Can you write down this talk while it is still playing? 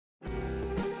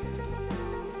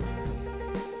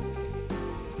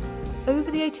Over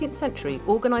the 18th century,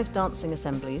 organised dancing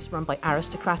assemblies run by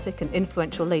aristocratic and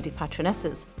influential lady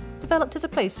patronesses developed as a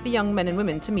place for young men and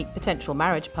women to meet potential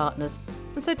marriage partners,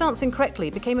 and so dancing correctly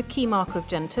became a key marker of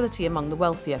gentility among the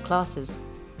wealthier classes.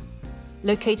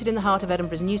 Located in the heart of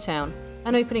Edinburgh's New Town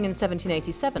and opening in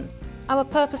 1787, our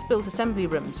purpose-built assembly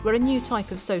rooms were a new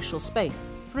type of social space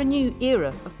for a new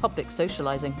era of public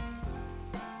socialising.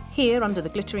 Here, under the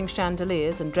glittering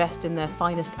chandeliers and dressed in their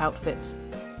finest outfits,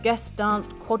 guests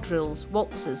danced quadrilles,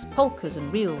 waltzes, polkas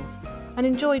and reels, and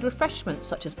enjoyed refreshments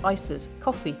such as ices,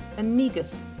 coffee and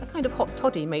negus, a kind of hot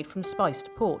toddy made from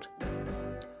spiced port.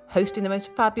 Hosting the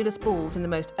most fabulous balls in the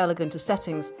most elegant of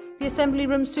settings, the assembly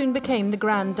room soon became the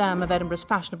grande dame of Edinburgh's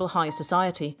fashionable high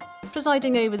society,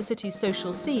 presiding over the city's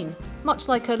social scene, much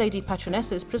like her lady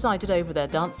patronesses presided over their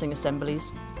dancing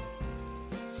assemblies.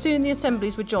 Soon the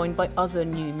assemblies were joined by other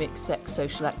new mixed-sex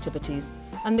social activities,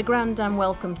 and the grande dame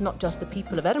welcomed not just the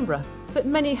people of Edinburgh, but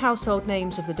many household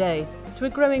names of the day, to a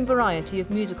growing variety of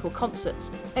musical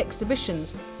concerts,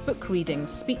 exhibitions, book readings,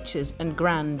 speeches and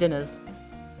grand dinners.